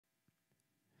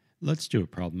Let's do a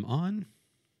problem on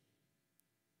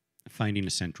finding a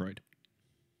centroid.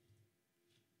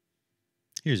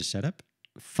 Here's a setup.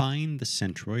 Find the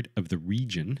centroid of the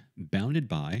region bounded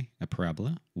by a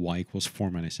parabola y equals 4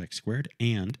 minus x squared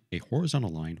and a horizontal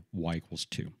line y equals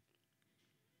 2.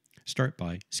 Start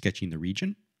by sketching the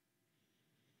region.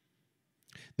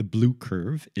 The blue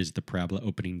curve is the parabola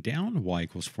opening down, y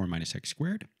equals 4 minus x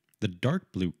squared. The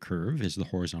dark blue curve is the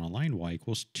horizontal line, y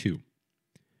equals 2.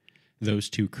 Those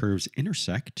two curves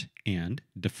intersect and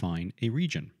define a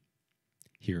region,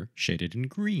 here shaded in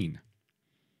green.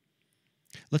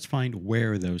 Let's find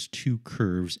where those two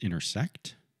curves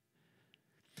intersect.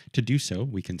 To do so,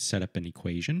 we can set up an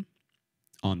equation.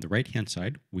 On the right-hand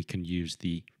side, we can use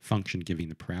the function giving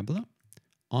the parabola.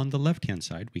 On the left-hand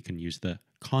side, we can use the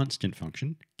constant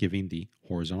function giving the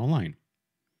horizontal line.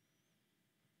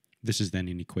 This is then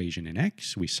an equation in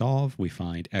x. We solve, we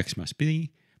find x must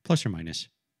be plus or minus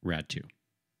rad 2.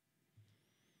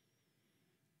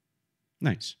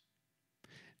 Nice.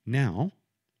 Now,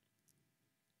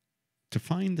 to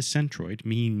find the centroid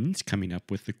means coming up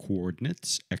with the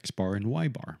coordinates x bar and y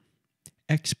bar.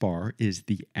 X bar is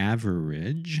the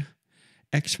average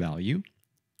x value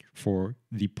for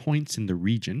the points in the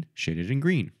region shaded in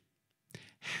green.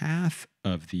 Half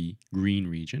of the green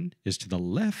region is to the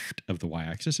left of the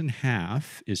y-axis and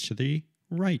half is to the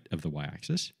right of the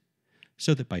y-axis,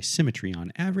 so that by symmetry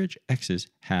on average, x's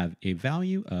have a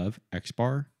value of x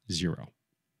bar 0.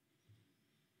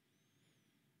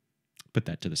 Put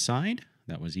that to the side.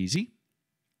 That was easy.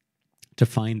 To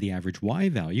find the average y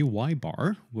value, y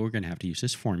bar, we're going to have to use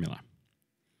this formula.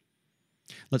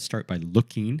 Let's start by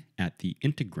looking at the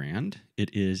integrand.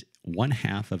 It is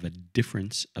 1/2 of a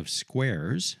difference of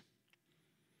squares.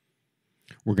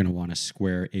 We're going to want to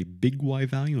square a big Y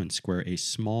value and square a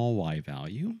small y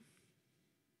value.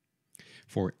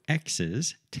 For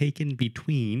x's taken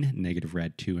between negative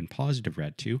rad 2 and positive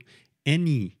rad 2,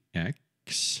 any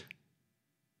x,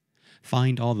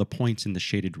 find all the points in the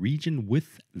shaded region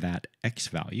with that x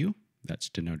value. That's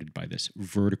denoted by this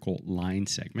vertical line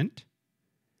segment.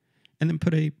 And then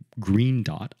put a green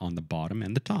dot on the bottom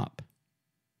and the top.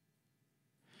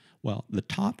 Well, the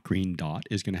top green dot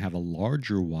is going to have a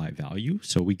larger y value,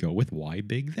 so we go with y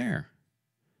big there.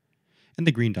 And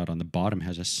the green dot on the bottom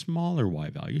has a smaller y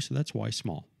value, so that's y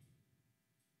small.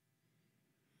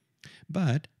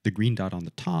 But the green dot on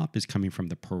the top is coming from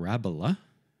the parabola,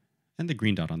 and the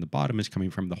green dot on the bottom is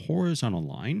coming from the horizontal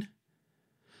line.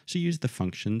 So use the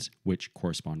functions which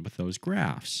correspond with those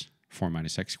graphs. 4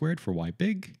 minus x squared for y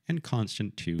big, and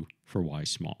constant 2 for y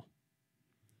small.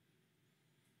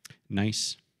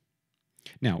 Nice.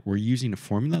 Now, we're using a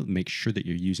formula. Make sure that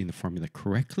you're using the formula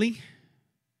correctly.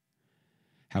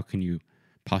 How can you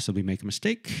possibly make a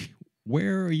mistake?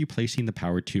 Where are you placing the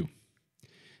power 2?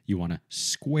 You want to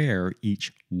square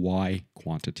each y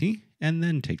quantity and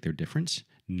then take their difference,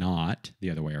 not the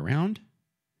other way around.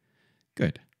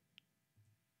 Good.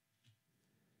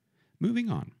 Moving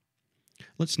on.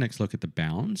 Let's next look at the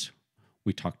bounds.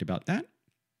 We talked about that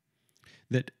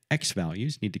x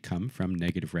values need to come from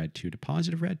negative rad 2 to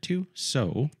positive rad 2,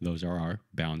 so those are our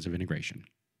bounds of integration.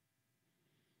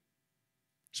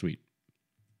 Sweet.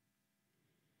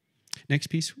 Next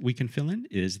piece we can fill in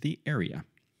is the area.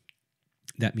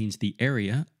 That means the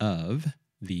area of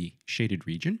the shaded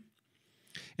region.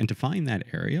 And to find that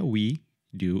area, we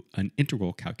do an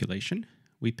integral calculation.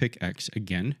 We pick x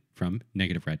again from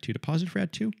negative rad 2 to positive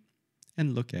rad 2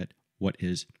 and look at what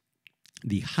is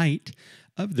the height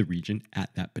of the region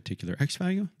at that particular x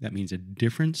value. That means a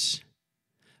difference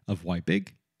of y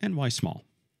big and y small.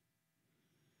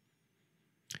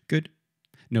 Good.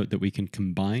 Note that we can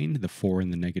combine the 4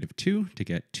 and the negative 2 to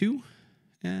get 2,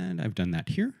 and I've done that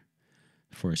here.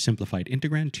 For a simplified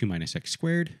integrand, 2 minus x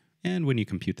squared, and when you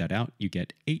compute that out, you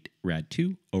get 8 rad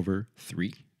 2 over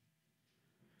 3.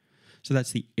 So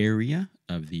that's the area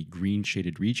of the green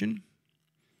shaded region.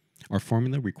 Our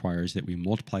formula requires that we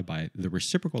multiply by the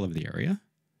reciprocal of the area.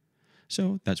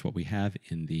 So that's what we have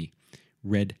in the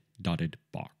red dotted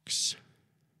box.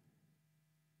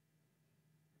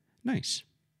 Nice.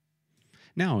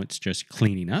 Now it's just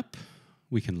cleaning up.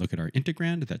 We can look at our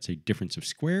integrand. That's a difference of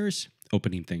squares,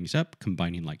 opening things up,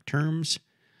 combining like terms.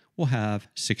 We'll have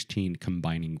 16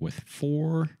 combining with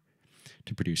 4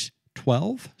 to produce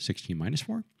 12, 16 minus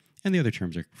 4. And the other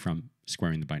terms are from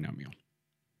squaring the binomial.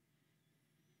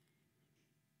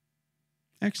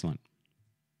 Excellent.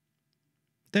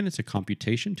 Then it's a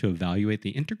computation to evaluate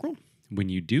the integral. When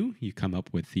you do, you come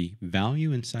up with the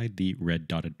value inside the red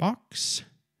dotted box.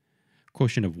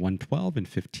 Quotient of 112 and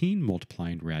 15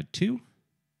 multiplying rad 2.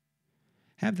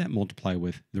 Have that multiply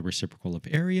with the reciprocal of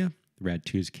area. Rad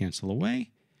 2's cancel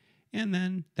away. And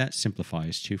then that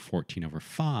simplifies to 14 over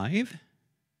 5.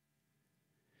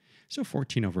 So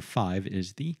 14 over 5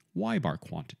 is the y bar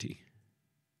quantity.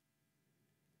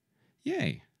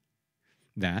 Yay!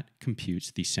 That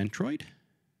computes the centroid.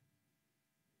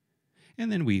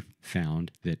 And then we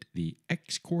found that the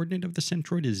x-coordinate of the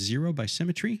centroid is 0 by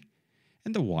symmetry,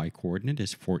 and the y-coordinate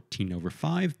is 14 over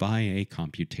 5 by a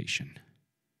computation.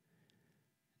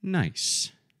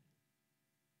 Nice.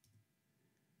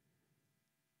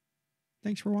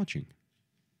 Thanks for watching.